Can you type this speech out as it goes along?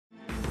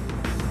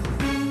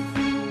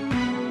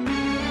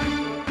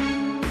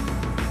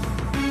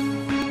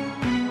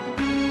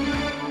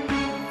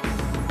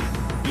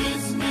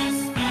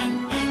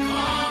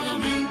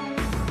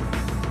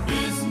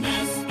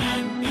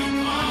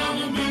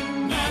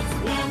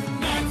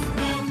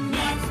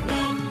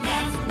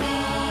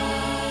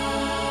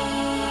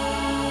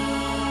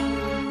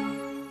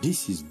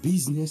This is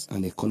Business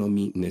and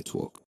Economy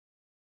Network.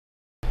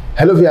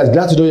 Hello viewers,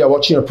 glad to know you are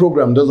watching a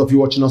program. Those of you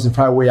watching us in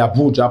faraway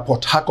Abuja,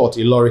 Port Harcourt,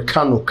 Ilori,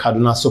 Kano,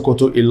 Kaduna,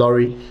 Sokoto,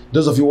 Ilori.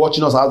 Those of you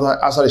watching us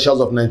outside the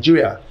shores of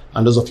Nigeria,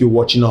 and those of you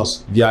watching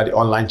us via the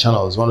online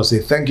channels, I want to say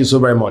thank you so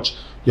very much.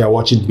 You are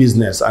watching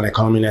Business and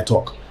Economy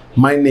Network.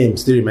 My name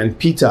still remains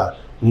Peter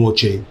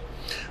Moche.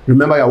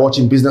 Remember, you are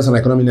watching Business and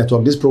Economy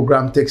Network. This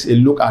program takes a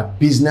look at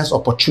business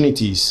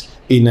opportunities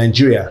in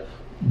Nigeria,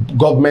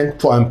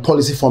 government and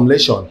policy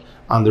formulation,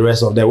 and the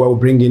rest of them, where we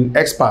bring in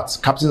experts,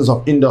 captains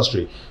of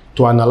industry,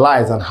 to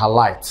analyze and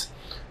highlight.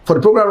 For the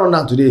program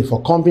rundown today,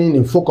 for Company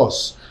in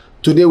Focus,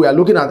 today we are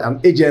looking at an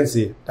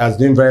agency that's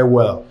doing very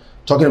well,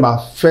 talking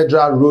about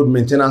Federal Road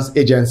Maintenance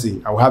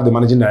Agency, and we have the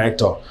Managing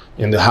Director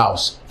in the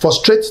house. For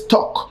Straight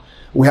Talk,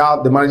 we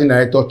have the Managing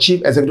Director,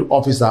 Chief Executive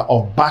Officer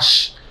of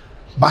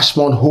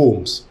BASHMOH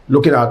Homes,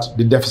 looking at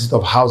the deficit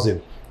of housing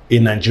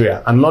in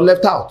Nigeria. And not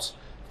left out,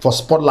 for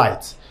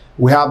Spotlight,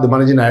 we have the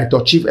Managing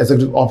Director, Chief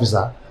Executive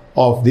Officer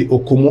of the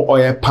OKOMU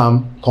Oil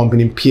Palm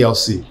Company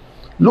PLC.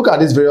 Look at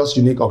this various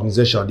unique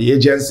organization, the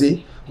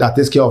agency that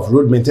takes care of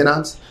road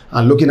maintenance,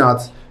 and looking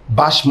at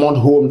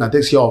BASHMOH Home that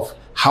takes care of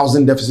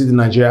housing deficit in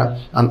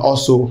Nigeria, and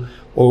also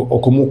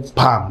OKOMU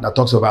Palm that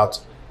talks about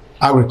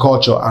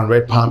agriculture and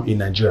red palm in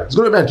Nigeria. It's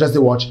going to be an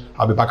interesting watch.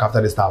 I'll be back after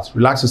this starts.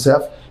 Relax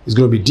yourself. It's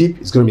going to be deep,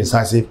 it's going to be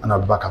incisive, and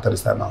I'll be back after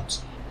this time out.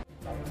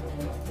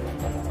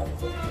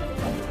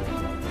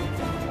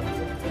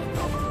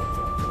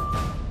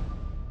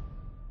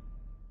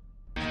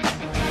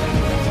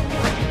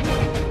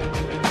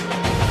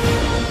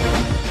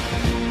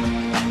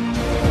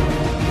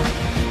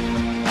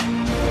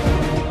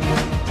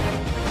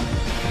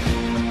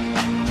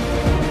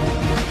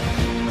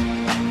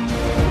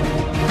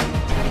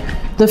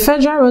 The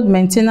Federal Road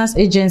Maintenance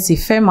Agency,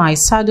 FERMA,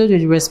 is saddled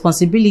with the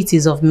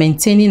responsibilities of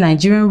maintaining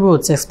Nigerian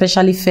roads,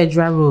 especially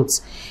federal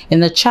roads.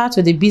 In a chat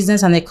with the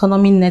Business and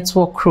Economy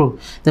Network crew,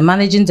 the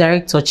Managing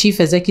Director, Chief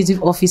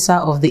Executive Officer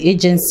of the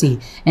agency,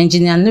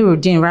 Engineer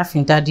Nuruddin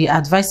Rafindadi,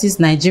 advises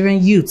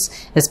Nigerian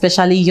youths,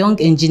 especially young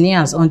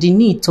engineers, on the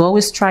need to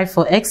always strive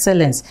for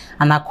excellence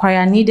and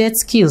acquire needed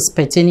skills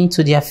pertaining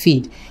to their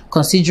field,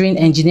 considering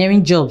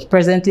engineering jobs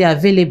presently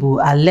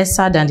available are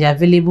lesser than the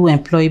available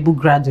employable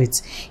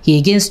graduates. He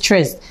again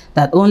stressed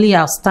that only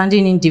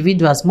outstanding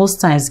individuals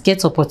most times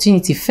get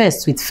opportunity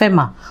first with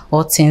FERMA,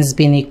 all things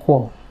being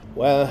equal.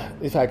 Well,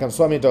 if I can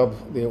sum it up,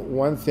 the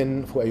one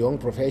thing for a young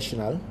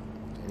professional,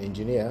 an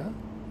engineer,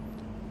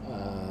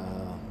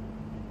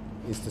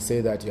 is to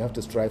say that you have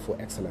to strive for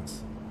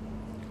excellence.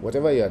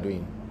 Whatever you are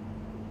doing,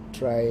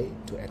 try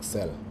to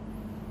excel.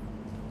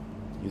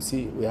 You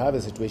see, we have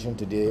a situation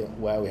today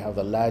where we have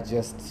the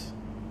largest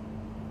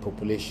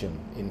population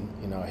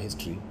in our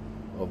history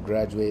of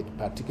graduate,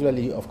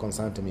 particularly of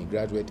concern to me,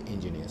 graduate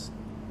engineers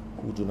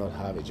who do not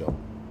have a job.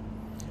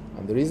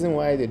 And the reason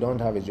why they don't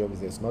have a job is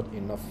there's not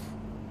enough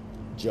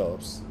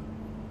jobs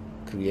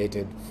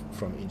created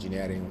from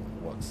engineering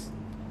works.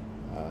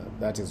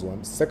 That is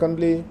one.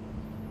 Secondly,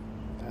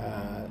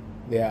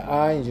 there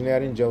are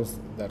engineering jobs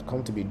that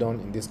come to be done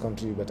in this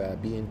country but are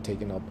being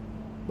taken up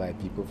by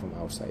people from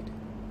outside.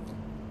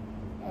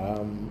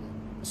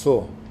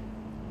 So,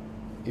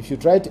 if you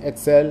try to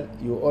excel,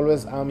 you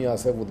always arm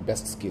yourself with the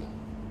best skill.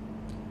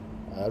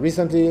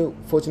 Recently,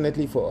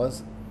 fortunately for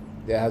us,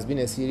 there has been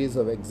a series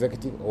of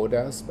executive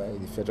orders by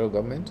the federal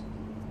government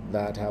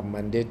that have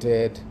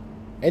mandated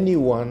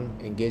anyone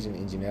engaged in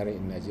engineering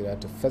in Nigeria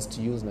to first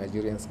use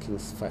Nigerian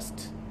skills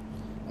first.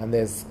 And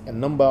there's a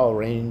number or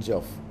range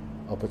of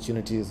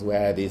opportunities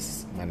where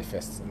this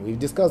manifests. And we've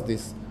discussed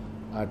this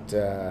at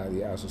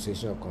the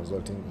Association of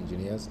Consulting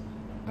Engineers.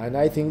 And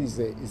I think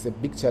it's a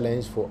big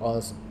challenge for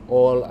us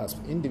all as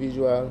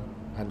individual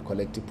and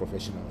collective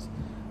professionals.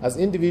 As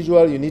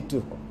individual, you need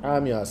to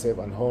arm yourself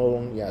and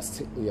hone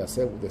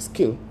yourself with a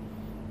skill,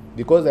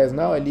 because there is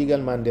now a legal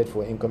mandate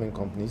for incoming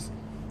companies.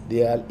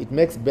 It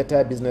makes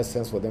better business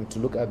sense for them to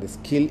look at the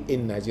skill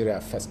in Nigeria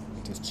first.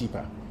 It is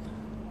cheaper.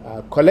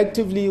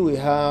 Collectively, we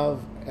have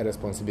a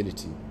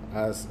responsibility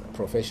as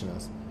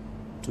professionals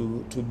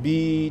to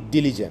be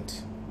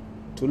diligent,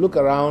 to look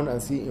around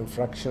and see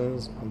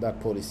infractions on that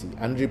policy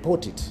and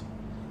report it.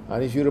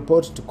 And if you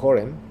report to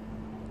Koren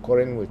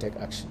will take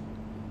action.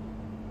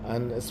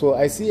 And so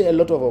I see a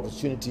lot of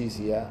opportunities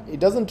here. It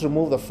doesn't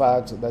remove the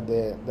fact that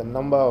the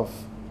number of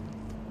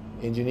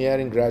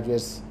engineering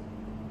graduates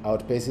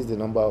outpaces the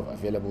number of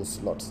available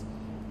slots.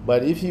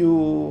 But if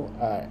you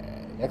are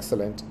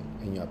excellent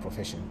in your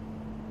profession,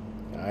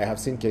 I have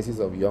seen cases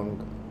of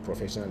young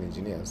professional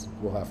engineers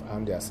who have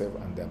armed themselves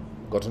and then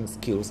gotten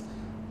skills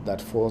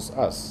that force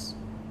us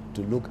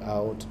to look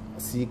out,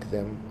 seek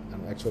them,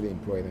 and actually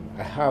employ them.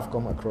 I have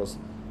come across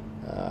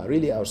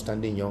really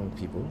outstanding young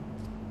people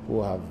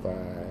who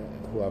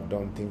have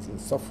done things in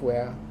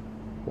software,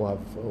 who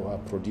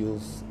have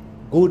produced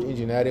good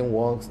engineering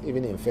works,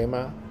 even in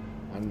FERMA,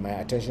 and my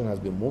attention has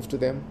been moved to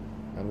them,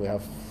 and we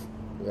have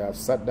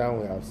sat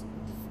down, we have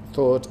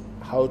thought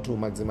how to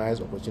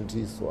maximize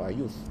opportunities for our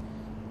youth.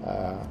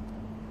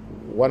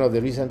 One of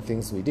the recent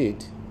things we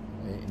did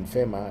in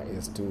FERMA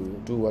is to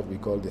do what we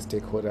call the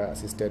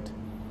stakeholder-assisted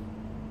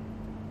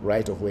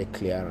right-of-way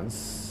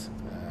clearance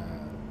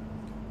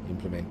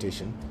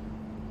implementation.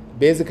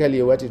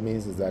 Basically, what it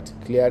means is that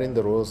clearing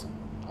the roads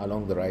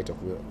along the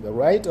right-of-way. The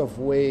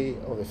right-of-way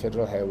of the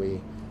federal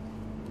highway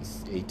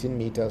is 18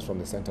 meters from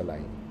the center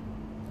line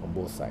on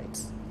both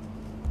sides.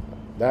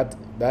 That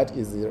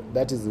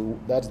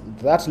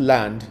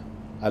land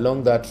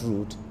along that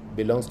route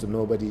belongs to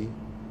nobody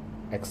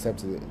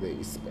except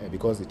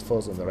because it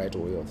falls on the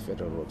right-of-way of the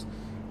federal roads,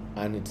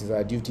 and it is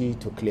our duty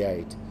to clear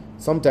it.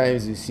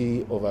 Sometimes you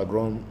see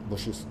overgrown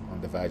bushes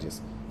on the verges.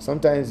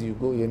 Sometimes you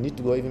need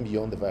to go even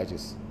beyond the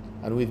verges.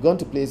 And we've gone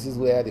to places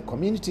where the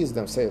communities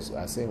themselves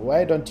are saying,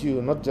 why don't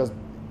you, not just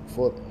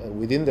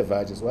within the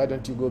verges, why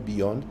don't you go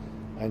beyond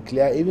and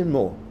clear even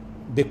more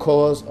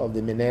because of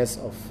the menace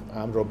of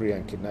armed robbery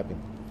and kidnapping?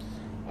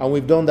 And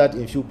we've done that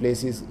in a few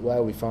places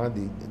where we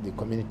found the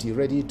community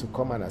ready to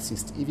come and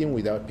assist even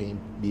without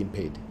being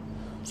paid.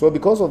 So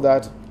because of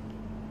that,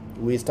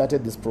 we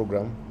started this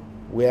program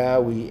where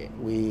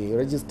we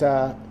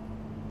register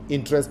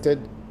interested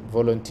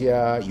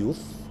volunteer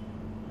youth,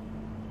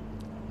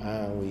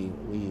 and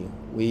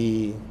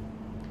we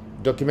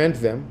document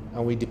them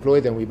and we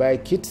deploy them. We buy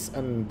kits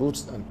and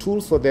boots and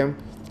tools for them,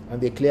 and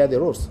they clear the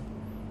roads.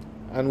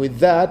 And with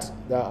that,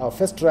 our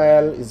first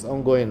trial is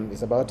ongoing.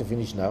 It's about to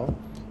finish now.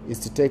 Is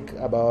to take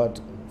about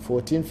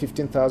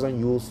 15,000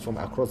 youths from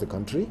across the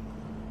country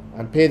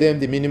and pay them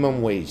the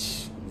minimum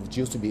wage, which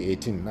used to be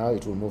 18. Now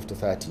it will move to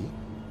 30.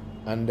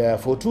 And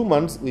for 2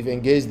 months, we've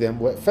engaged them.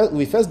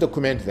 We first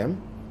document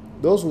them.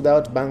 Those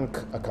without bank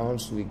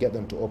accounts, we get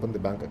them to open the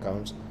bank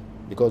accounts,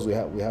 because we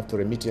have to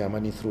remit your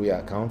money through your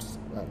accounts.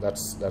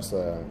 That's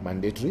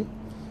mandatory.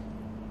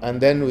 And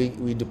then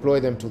we deploy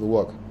them to the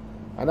work.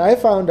 And I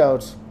found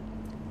out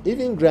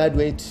even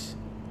graduate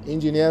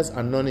engineers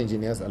and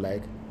non-engineers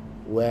alike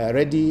were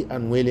ready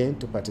and willing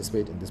to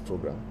participate in this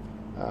program.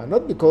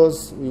 Not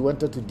because we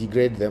wanted to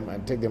degrade them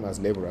and take them as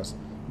laborers,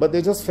 but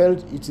they just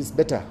felt it is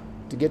better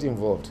to get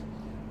involved,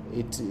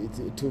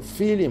 to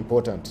feel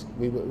important.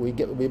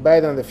 We buy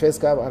them the face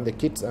cap and the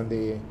kits and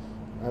the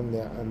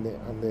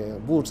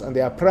boots, and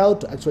they are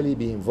proud to actually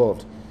be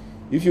involved.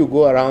 If you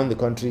go around the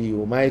country,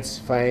 you might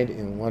find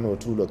in 1 or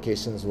 2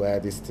 locations where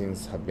these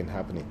things have been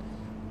happening.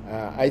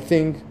 I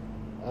think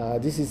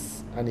this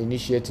is an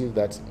initiative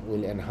that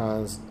will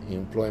enhance the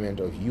employment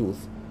of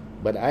youth,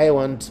 but I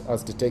want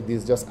us to take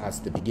this just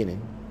as the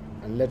beginning,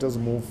 and let us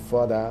move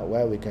further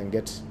where we can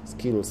get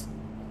skills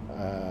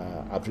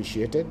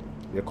appreciated,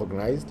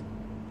 recognized,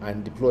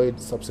 and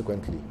deployed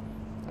subsequently.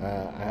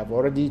 I have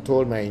already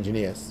told my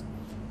engineers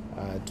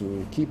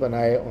to keep an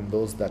eye on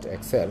those that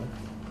excel,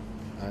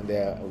 and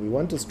we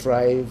want to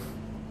strive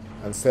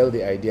and sell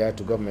the idea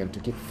to government to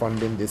keep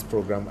funding this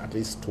program at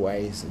least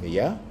twice in a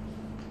year,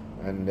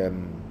 and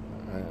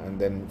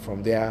then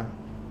from there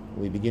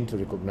we begin to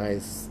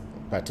recognize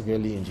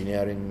particularly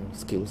engineering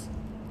skills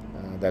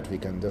that we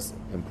can just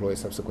employ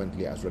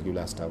subsequently as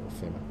regular staff of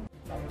FERMA.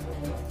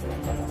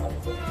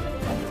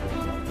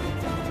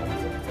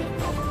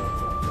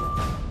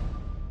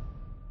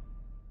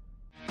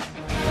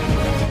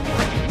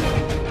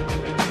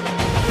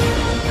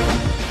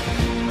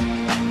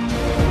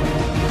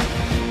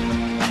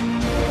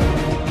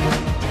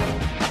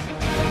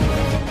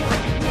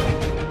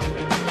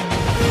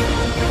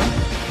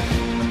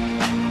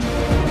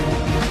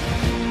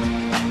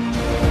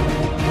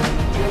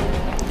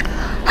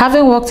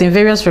 Having worked in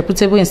various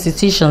reputable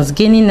institutions,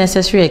 gaining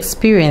necessary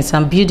experience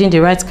and building the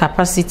right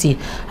capacity,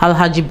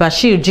 Alhaji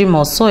Bashir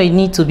Jimoh saw a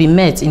need to be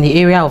met in the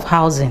area of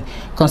housing,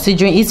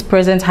 considering its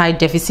present high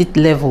deficit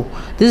level.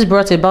 This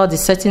brought about the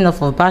setting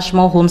up of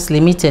BASHMOH Homes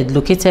Limited,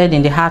 located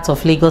in the heart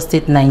of Lagos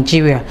State,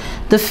 Nigeria.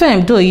 The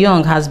firm, though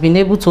young, has been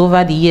able to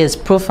over the years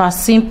proffer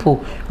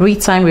simple,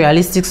 real-time,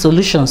 realistic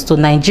solutions to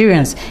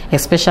Nigerians,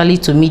 especially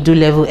to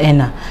middle-level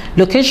earners.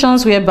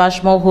 Locations where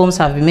BASHMOH Homes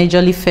have been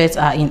majorly fed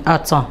are in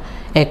Aton,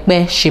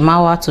 Ekpe,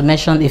 Shimawa, to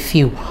mention a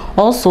few.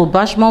 Also,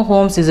 BASHMOH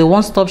Homes is a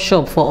one-stop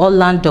shop for all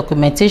land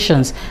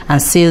documentations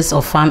and sales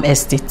of farm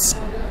estates.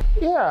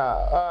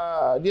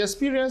 Yeah, the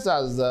experience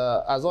has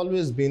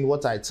always been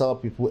what I tell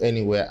people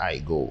anywhere I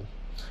go.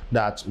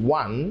 That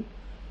one,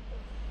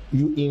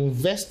 you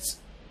invest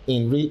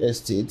in real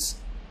estate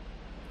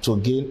to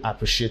gain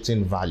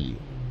appreciating value.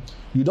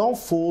 You don't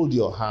fold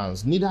your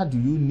hands, neither do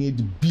you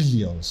need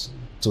billions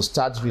to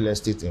start real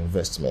estate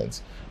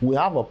investment. We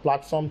have a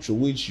platform through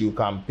which you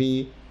can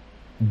pay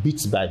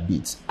bit by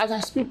bit. As I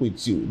speak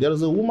with you, there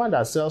is a woman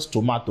that sells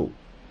tomato.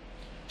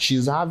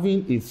 She's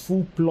having a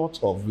full plot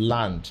of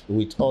land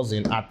with us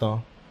in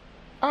Aton.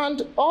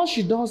 And all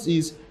she does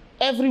is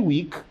every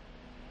week,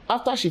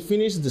 after she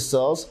finishes the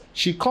sales,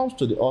 she comes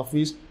to the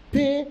office,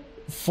 pay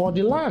for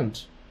the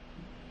land.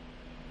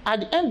 At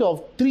the end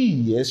of 3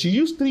 years, she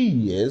used 3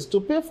 years to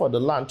pay for the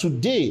land.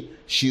 Today,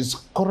 she's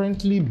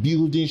currently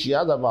building. She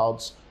has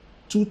about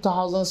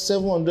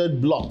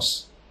 2,700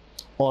 blocks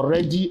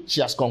already.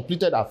 She has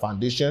completed her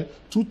foundation,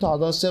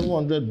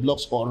 2,700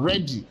 blocks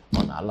already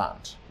on her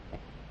land.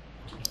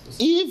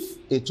 If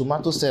a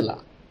tomato seller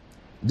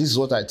this is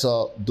what I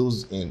tell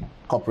those in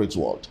corporate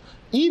world.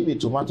 If a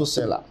tomato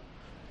seller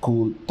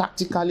could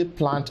tactically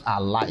plant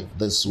our life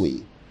this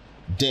way,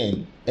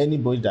 then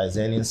anybody that is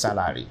earning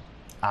salary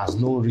has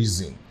no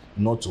reason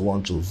not to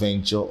want to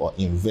venture or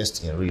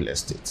invest in real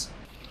estate.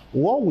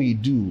 What we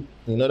do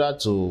in order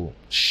to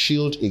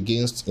shield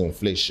against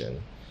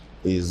inflation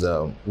is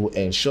we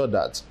ensure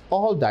that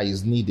all that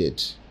is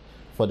needed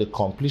for the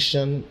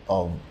completion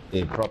of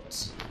a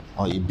property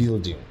or a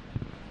building,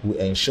 we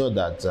ensure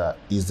that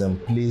is in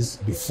place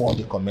before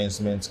the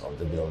commencement of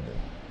the building.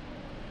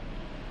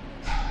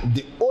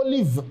 The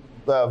only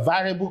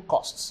variable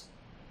costs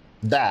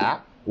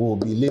there will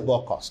be labor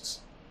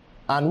costs.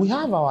 And we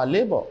have our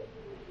labor.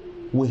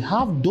 We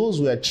have those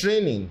we are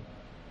training.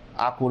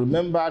 I could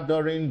remember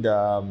during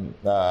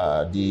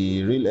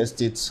the real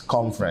estate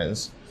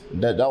conference,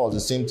 that was the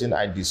same thing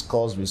I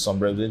discussed with some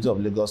representatives of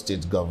Lagos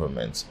State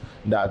government,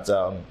 that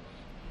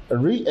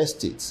real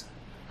estate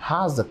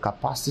has the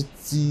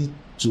capacity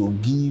to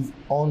give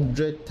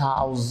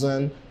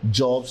 100,000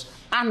 jobs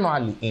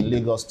annually in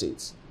Lagos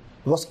State.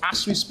 Because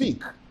as we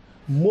speak,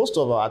 most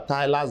of our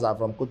tilers are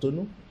from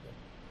Cotonou.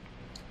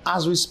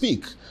 As we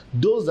speak,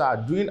 those that are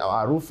doing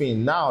our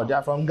roofing now, they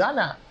are from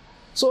Ghana.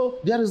 So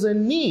there is a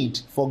need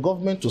for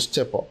government to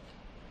step up,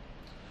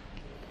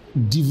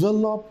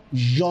 develop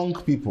young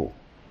people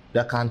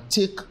that can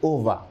take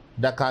over,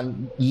 that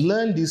can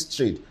learn this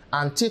trade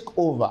and take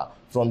over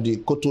from the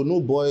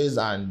Cotonou boys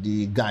and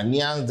the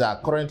Ghanaians that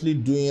are currently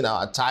doing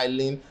our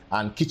tiling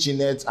and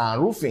kitchenettes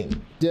and roofing.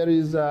 There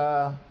is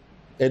a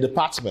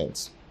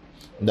department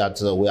that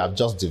we have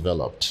just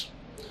developed.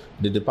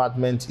 The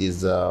department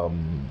is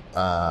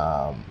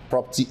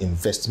property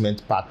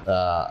investment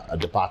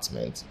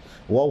department.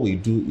 What we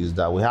do is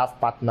that we have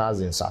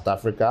partners in South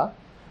Africa,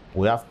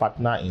 we have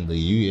partners in the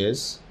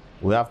US,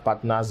 we have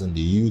partners in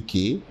the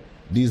UK.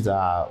 These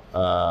are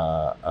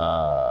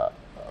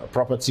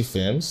property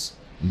firms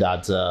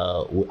that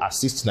will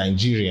assist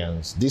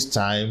Nigerians, this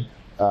time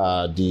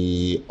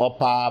the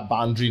upper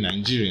boundary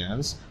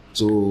Nigerians,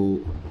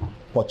 to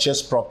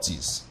purchase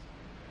properties,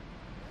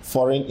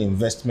 foreign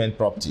investment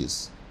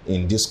properties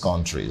in these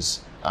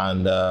countries.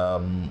 And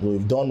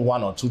we've done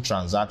 1 or 2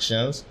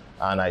 transactions,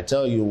 and I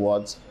tell you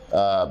what,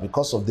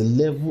 because of the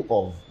level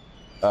of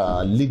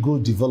legal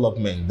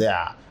development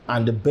there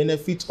and the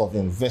benefit of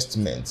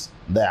investment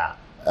there,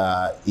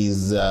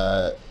 is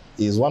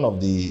one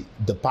of the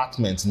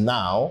departments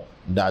now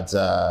that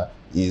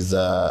is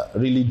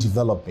really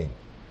developing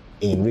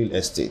in real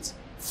estate,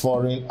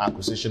 foreign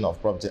acquisition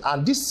of property.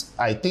 And this,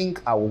 I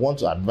think, I would want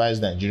to advise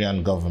the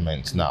Nigerian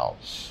government now.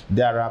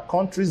 There are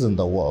countries in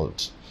the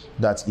world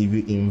that if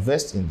you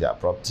invest in their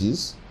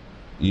properties,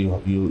 you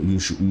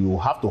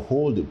have to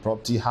hold the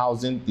property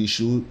housing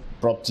issue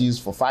properties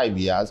for 5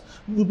 years.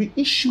 You will be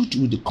issued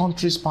with the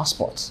country's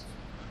passports.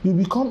 You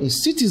become a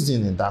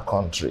citizen in that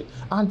country.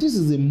 And this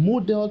is a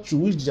model through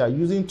which they are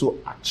using to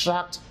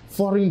attract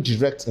foreign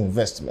direct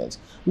investment.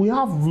 We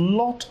have a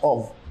lot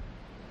of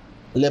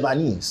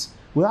Lebanese,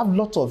 we have a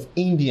lot of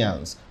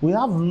Indians, we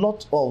have a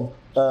lot of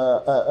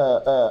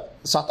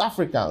South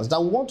Africans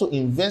that want to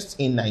invest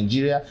in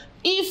Nigeria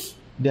if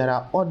there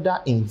are other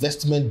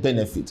investment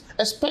benefits,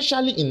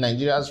 especially in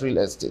Nigeria's real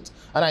estate.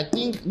 And I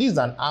think this is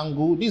an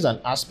angle, this is an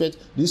aspect,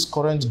 this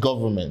current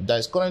government that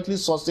is currently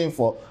sourcing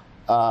for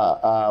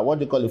what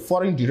they call a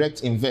foreign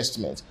direct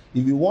investment.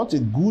 If you want a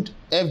good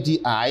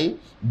FDI,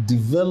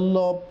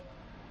 develop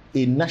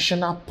a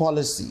national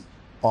policy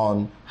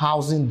on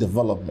housing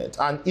development.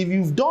 And if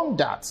you've done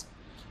that,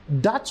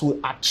 that will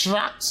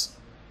attract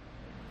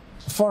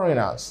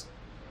foreigners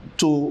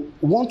to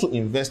want to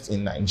invest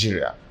in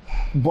Nigeria.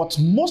 But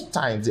most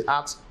times they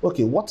ask,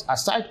 okay, what,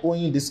 aside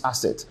owning this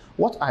asset,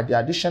 what are the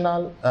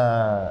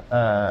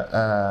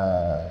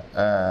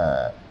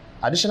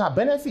additional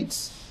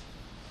benefits?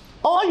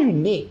 All you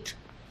need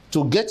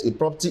to get a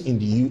property in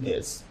the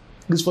US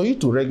is for you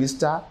to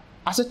register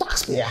as a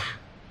taxpayer.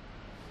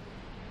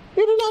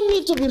 You do not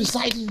need to be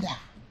residing there.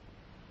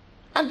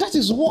 And that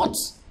is what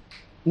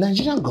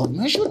Nigerian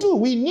government should do.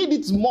 We need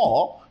it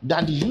more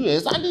than the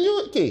US and the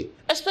UK,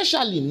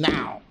 especially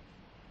now.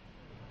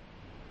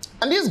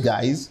 And these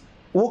guys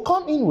will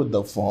come in with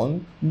the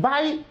fund,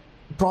 buy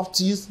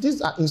properties.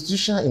 These are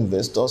institutional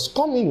investors,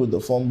 come in with the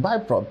fund, buy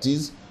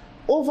properties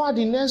over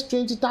the next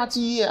 20, 30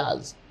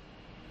 years.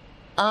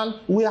 And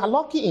we are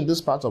lucky in this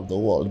part of the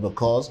world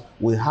because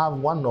we have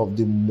one of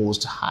the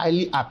most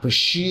highly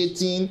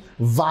appreciating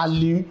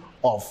value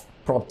of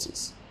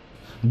properties.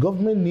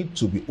 Government need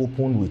to be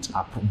open with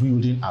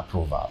building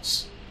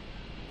approvals.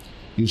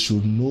 You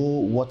should know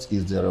what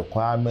is the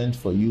requirement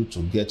for you to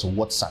get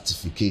what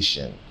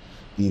certification.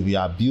 If you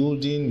are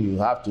building, you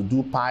have to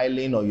do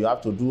piling or you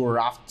have to do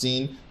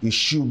rafting. You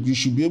should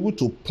be able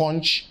to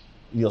punch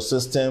your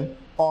system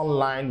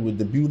online with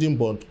the building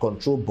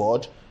control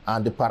board,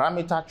 and the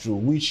parameter through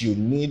which you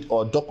need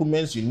or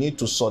documents you need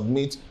to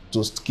submit to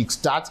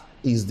kickstart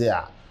is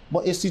there.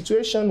 But a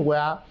situation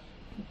where,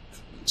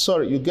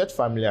 you get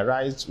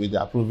familiarized with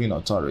the approving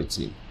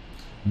authority.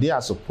 They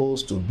are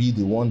supposed to be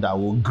the one that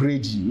will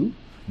grade you.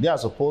 They are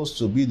supposed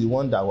to be the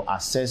one that will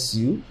assess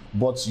you,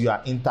 but you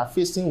are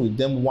interfacing with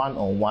them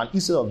one-on-one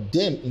instead of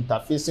them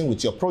interfacing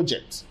with your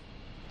project.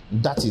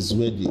 That is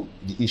where the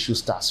issue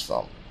starts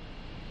from.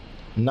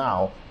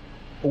 Now,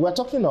 we're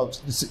talking of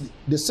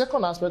the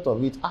second aspect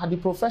of it are the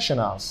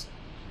professionals,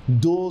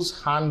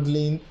 those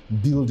handling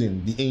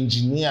building, the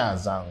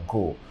engineers and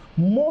co.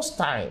 Most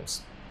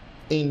times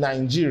in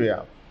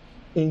Nigeria,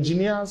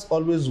 engineers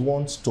always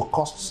want to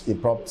cost a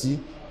property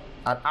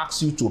and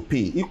ask you to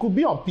pay. It could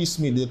be on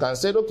piecemeal. They can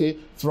say, okay,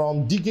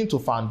 from digging to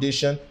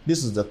foundation,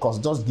 this is the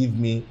cost, just give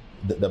me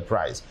the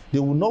price. They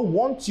will not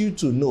want you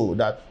to know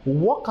that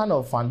what kind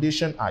of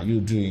foundation are you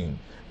doing?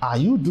 Are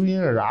you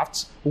doing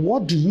rafts?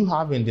 What do you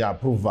have in the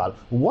approval?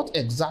 What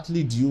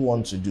exactly do you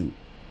want to do?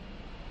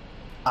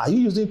 Are you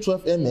using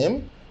 12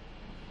 mm?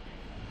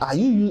 Are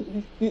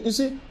you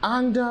see,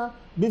 and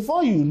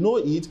before you know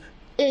it,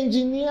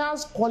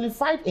 engineers,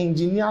 qualified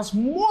engineers,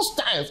 most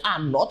times are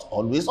not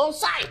always on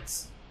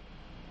site.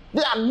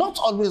 They are not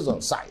always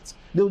on site.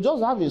 They'll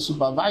just have a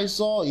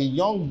supervisor, a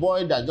young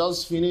boy that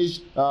just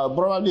finished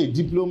probably a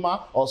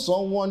diploma, or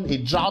someone, a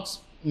drought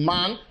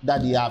man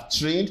that they have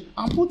trained,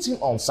 and put him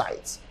on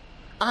site.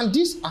 And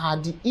these are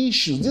the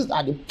issues, these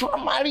are the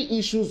primary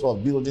issues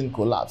of building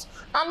collapse.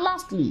 And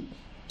lastly,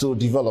 to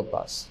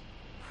developers,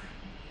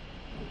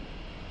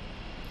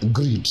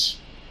 greed.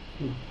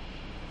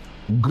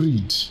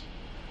 Greed.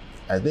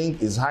 I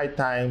think it's high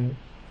time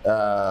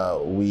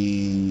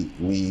we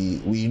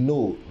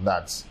know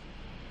that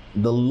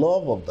the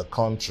love of the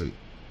country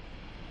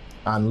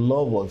and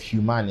love of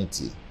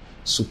humanity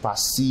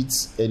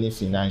supersedes any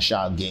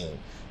financial gain.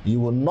 You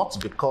will not,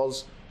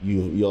 because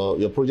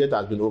your project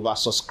has been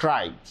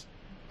oversubscribed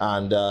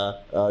and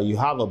you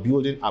have a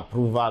building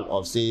approval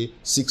of say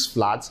 6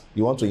 flats,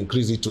 you want to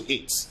increase it to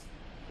 8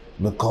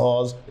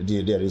 because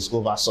there is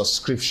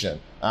oversubscription.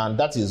 And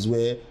that is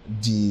where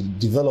the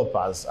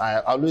developers, I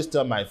always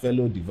tell my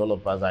fellow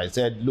developers, I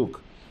said,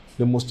 look,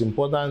 the most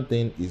important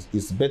thing is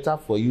it's better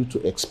for you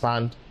to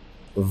expand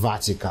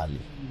vertically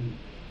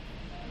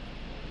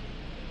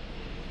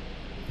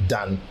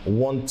than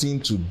wanting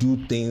to do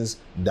things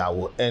that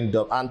will end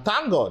up. And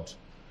thank God,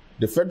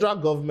 the federal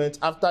government,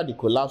 after the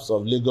collapse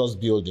of Lagos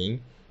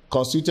building,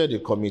 constituted a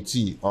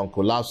committee on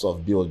collapse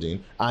of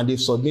building, and they've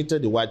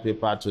submitted the white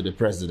paper to the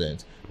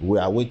president. We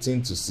are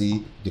waiting to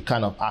see the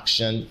kind of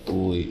action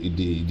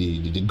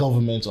the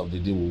government of the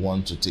day will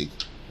want to take,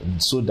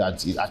 so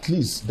that at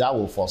least that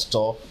will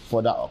forestall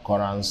further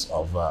occurrence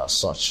of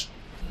such.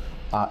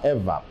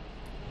 However,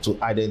 to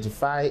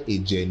identify a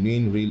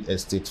genuine real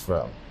estate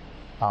firm,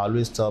 I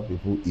always tell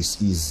people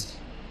it's easy.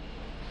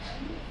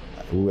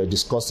 We were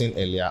discussing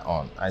earlier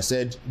on. I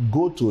said,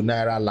 go to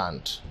Naira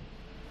Land,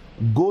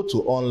 go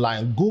to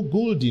online,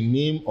 Google the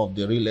name of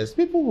the real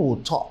estate. People will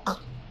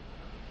talk.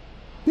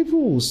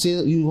 People will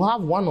say you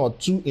have 1 or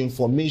 2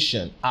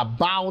 information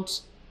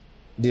about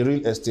the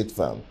real estate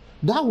firm.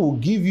 That will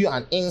give you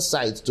an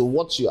insight to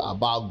what you're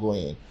about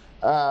going.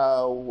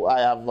 I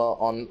have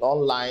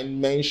online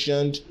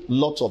mentioned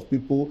lots of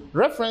people.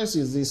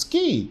 References is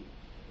key.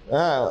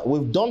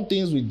 We've done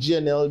things with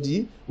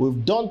GNLD.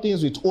 We've done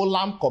things with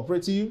Olam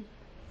Cooperative.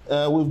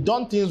 We've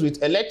done things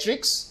with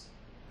electrics.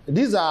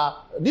 These are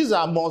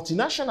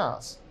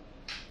multinationals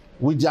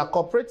with their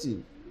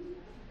cooperative.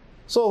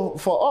 So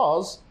for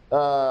us,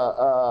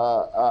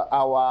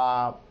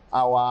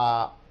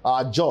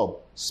 our job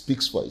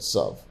speaks for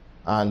itself.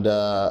 And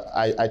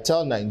I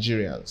tell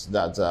Nigerians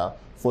that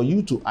for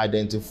you to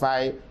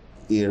identify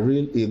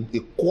a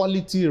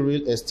quality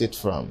real estate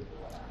firm,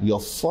 your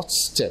first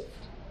step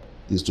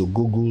is to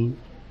Google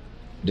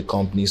the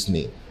company's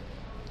name.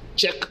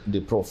 Check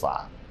the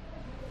profile.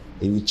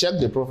 If you check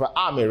the profile,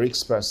 I'm a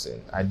risk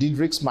person. I did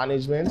risk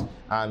management,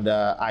 and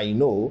I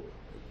know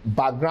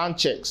background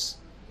checks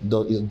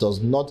it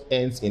does not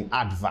end in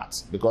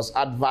adverts, because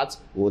adverts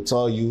will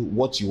tell you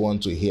what you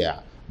want to hear.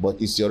 But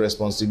it's your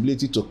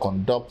responsibility to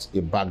conduct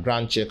a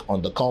background check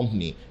on the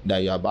company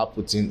that you're about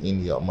putting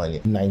in your money.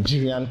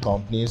 Nigerian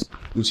companies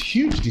with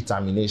huge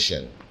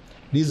determination.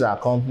 These are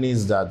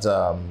companies that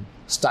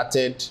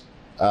started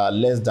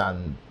less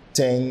than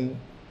 10,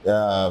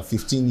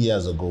 15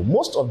 years ago.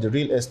 Most of the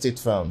real estate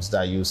firms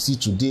that you see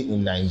today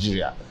in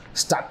Nigeria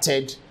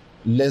started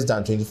less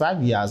than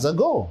 25 years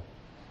ago.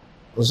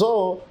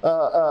 So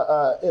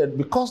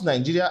because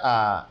Nigeria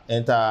are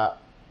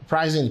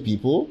enterprising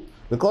people,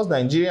 because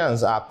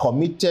Nigerians are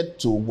committed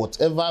to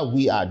whatever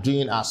we are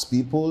doing as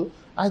people,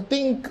 I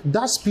think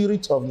that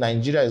spirit of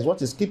Nigeria is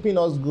what is keeping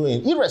us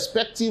going,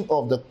 irrespective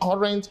of the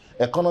current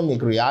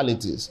economic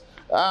realities.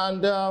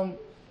 And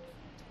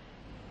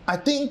I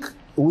think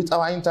with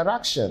our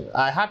interaction,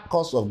 I had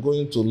cause of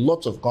going to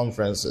lots of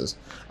conferences.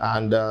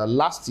 And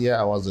last year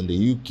I was in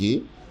the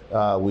UK.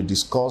 We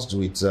discussed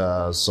with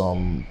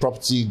some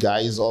property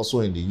guys also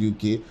in the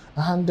UK.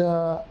 And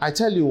I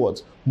tell you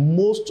what,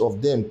 most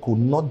of them could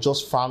not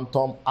just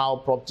fathom how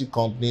property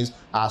companies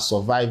are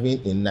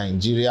surviving in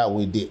Nigeria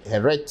with the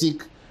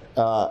heretic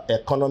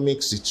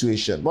economic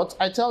situation. But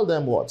I tell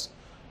them what,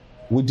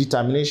 with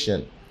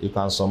determination, you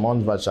can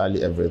summon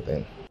virtually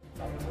everything.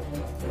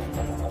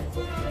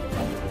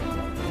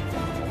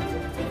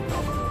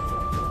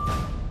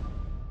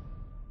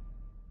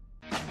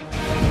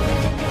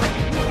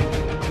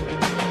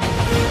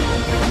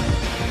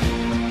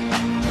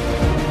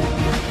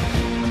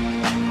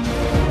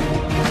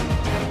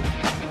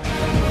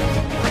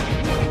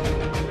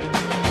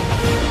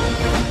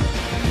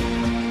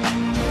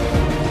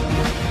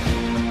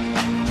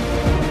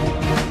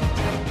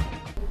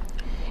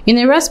 In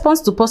a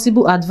response to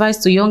possible advice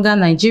to younger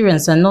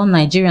Nigerians and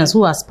non-Nigerians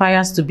who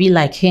aspire to be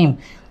like him,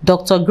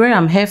 Dr.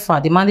 Graham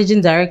Heffer, the Managing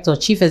Director,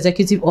 Chief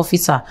Executive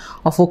Officer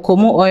of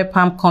OKOMU Oil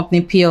Palm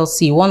Company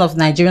PLC, one of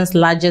Nigeria's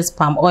largest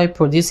palm oil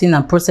producing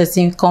and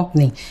processing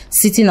company,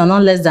 sitting on no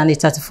less than a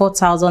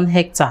 34,000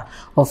 hectare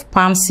of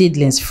palm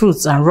seedlings,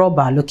 fruits and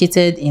rubber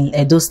located in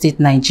Edo State,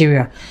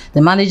 Nigeria.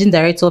 The Managing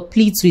Director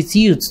pleads with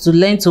youth to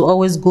learn to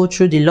always go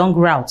through the long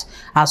route,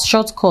 as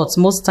shortcuts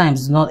most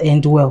times do not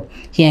end well.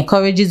 He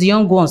encourages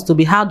young ones to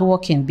be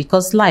hardworking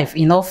because life,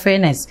 in all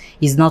fairness,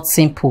 is not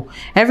simple.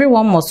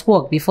 Everyone must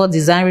work before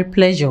desiring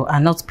pleasure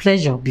and not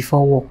pleasure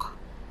before work.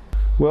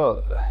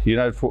 Well, you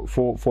know,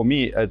 for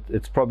me,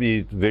 it's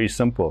probably very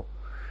simple.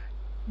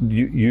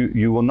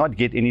 You will not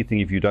get anything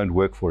if you don't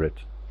work for it.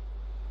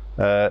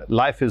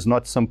 Life is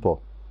not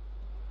simple.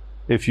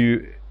 If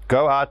you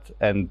go out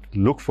and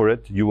look for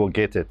it, you will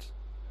get it.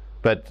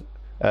 But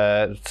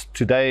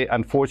today,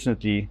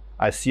 unfortunately,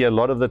 I see a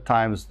lot of the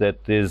times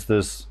that there's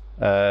this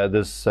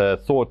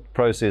thought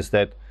process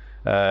that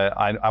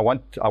I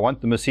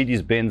want the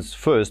Mercedes-Benz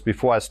first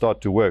before I start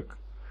to work.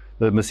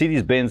 The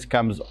Mercedes-Benz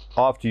comes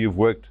after you've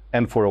worked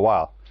and for a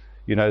while,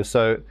 you know.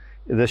 So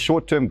the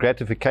short-term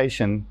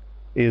gratification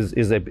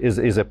is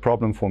a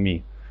problem for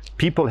me.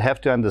 People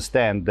have to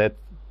understand that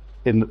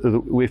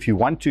if you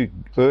want to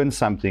earn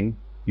something,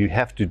 you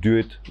have to do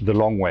it the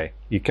long way.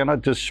 You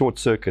cannot just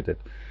short-circuit it.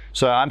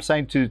 So I'm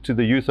saying to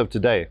the youth of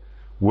today,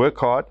 work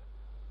hard,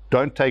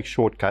 don't take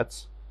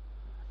shortcuts,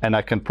 and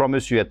I can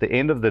promise you at the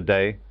end of the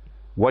day,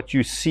 what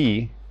you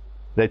see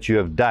that you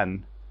have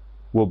done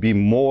will be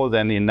more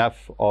than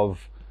enough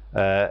of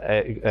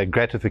a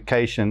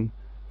gratification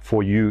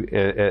for you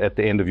at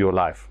the end of your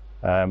life.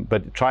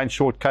 But try and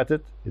shortcut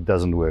it, it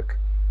doesn't work.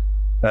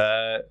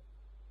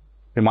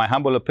 In my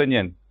humble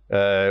opinion,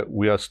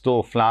 we are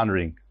still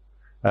floundering.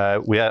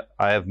 I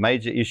have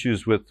major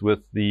issues with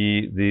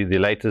the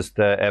latest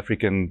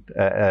African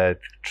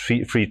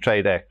Free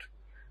Trade Act.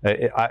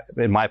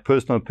 In my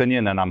personal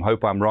opinion, and I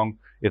hope I'm wrong,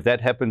 if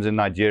that happens in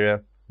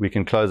Nigeria, we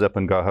can close up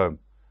and go home.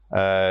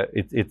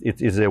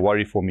 It is a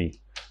worry for me.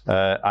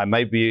 I'm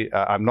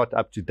not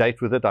up to date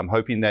with it. I'm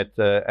hoping that,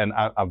 and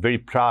I'm very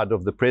proud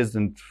of the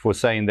president for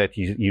saying that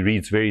he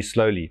reads very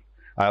slowly.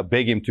 I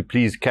beg him to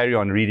please carry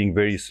on reading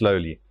very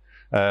slowly,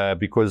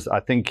 because I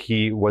think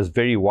he was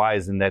very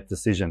wise in that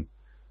decision.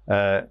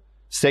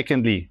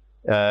 Secondly,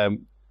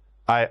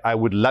 I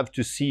would love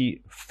to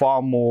see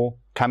far more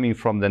coming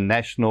from the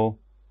National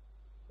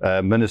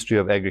Ministry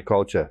of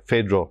Agriculture,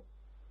 federal.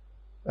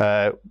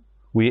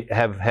 We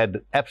have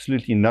had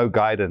absolutely no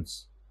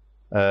guidance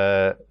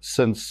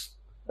since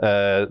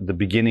the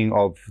beginning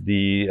of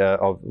the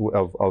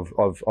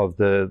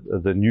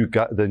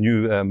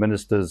new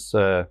minister's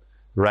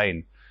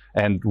reign,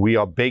 and we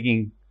are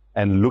begging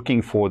and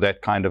looking for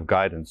that kind of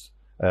guidance,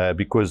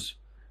 because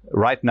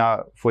right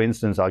now, for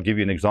instance, I'll give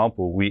you an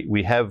example.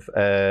 We have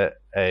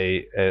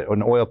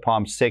an oil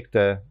palm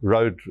sector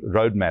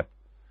roadmap.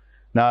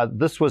 Now,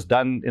 this was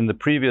done in the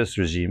previous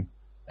regime,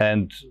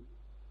 and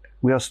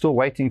we are still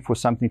waiting for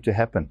something to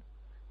happen.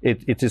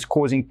 It is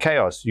causing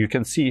chaos. You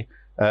can see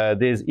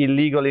there's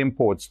illegal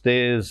imports,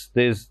 there's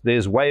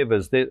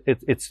waivers,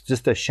 it's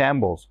just a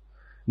shambles.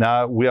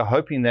 Now, we are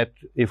hoping that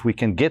if we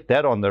can get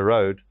that on the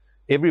road,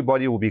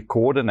 everybody will be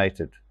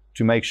coordinated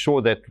to make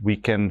sure that we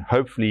can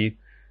hopefully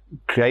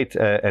create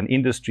an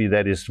industry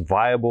that is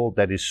viable,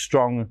 that is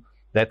strong,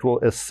 that will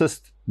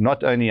assist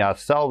not only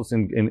ourselves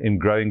in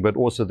growing, but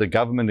also the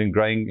government in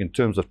growing in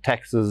terms of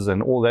taxes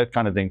and all that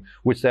kind of thing,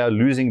 which they are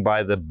losing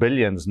by the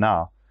billions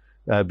now,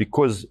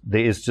 because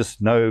there is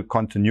just no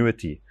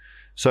continuity.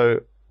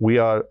 So we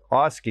are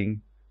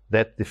asking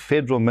that the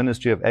Federal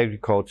Ministry of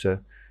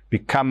Agriculture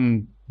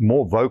become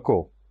more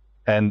vocal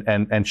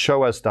and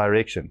show us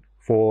direction.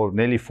 For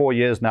nearly 4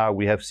 years now,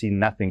 we have seen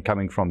nothing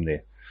coming from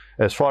there.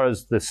 As far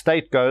as the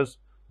state goes,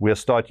 we are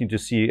starting to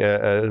see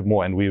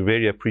more, and we're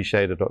very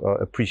appreciative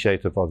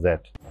of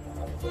that.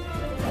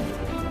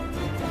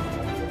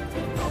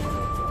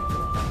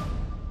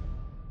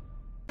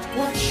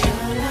 What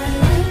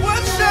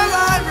shall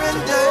I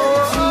render?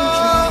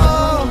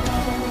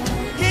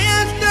 He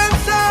has done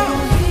so.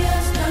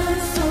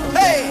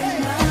 Hey,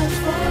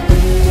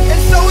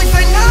 and so we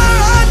say, nah,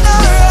 we say,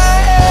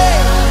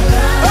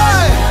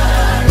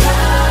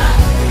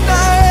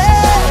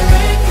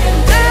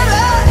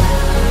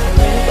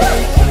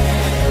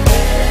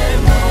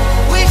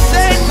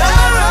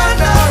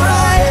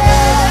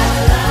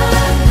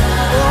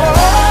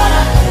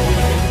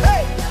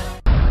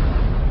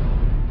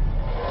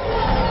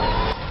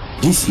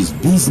 This is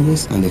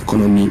Business and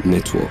Economy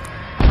Network.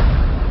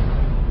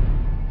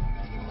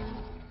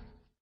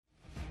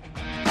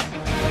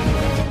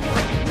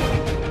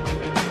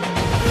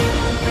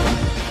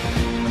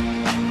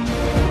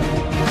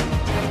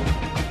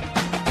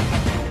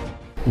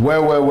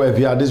 Well,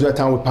 yeah, this is where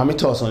time will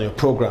permit us on your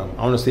program.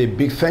 I want to say a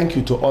big thank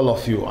you to all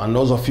of you and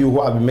those of you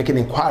who have been making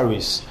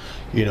inquiries,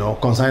 you know,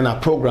 concerning our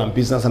program,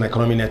 Business and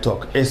Economy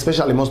Network,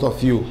 especially most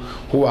of you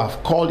who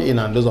have called in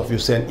and those of you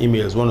sent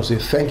emails. I want to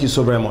say thank you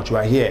so very much. We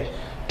are here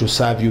to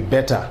serve you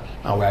better,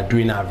 and we are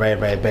doing our very,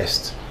 very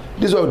best.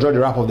 This is where we draw the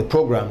wrap of the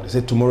program. They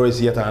say tomorrow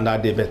is yet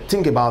another day, but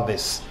think about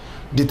this.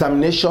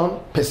 Determination,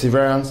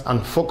 perseverance,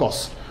 and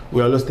focus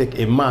will always take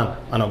a man,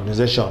 an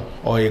organization,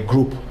 or a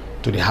group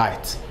to the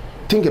heights.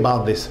 Think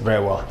about this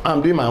very well.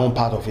 I'm doing my own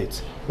part of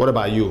it. What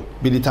about you?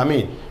 Be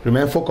determined,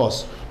 remain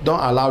focused. Don't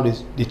allow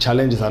the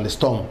challenges and the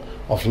storm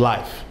of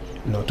life,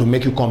 to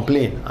make you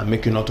complain and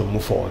make you not to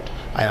move forward.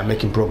 I am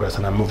making progress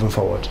and I'm moving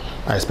forward.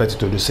 I expect you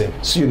to do the same.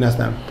 See you next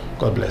time.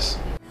 God bless.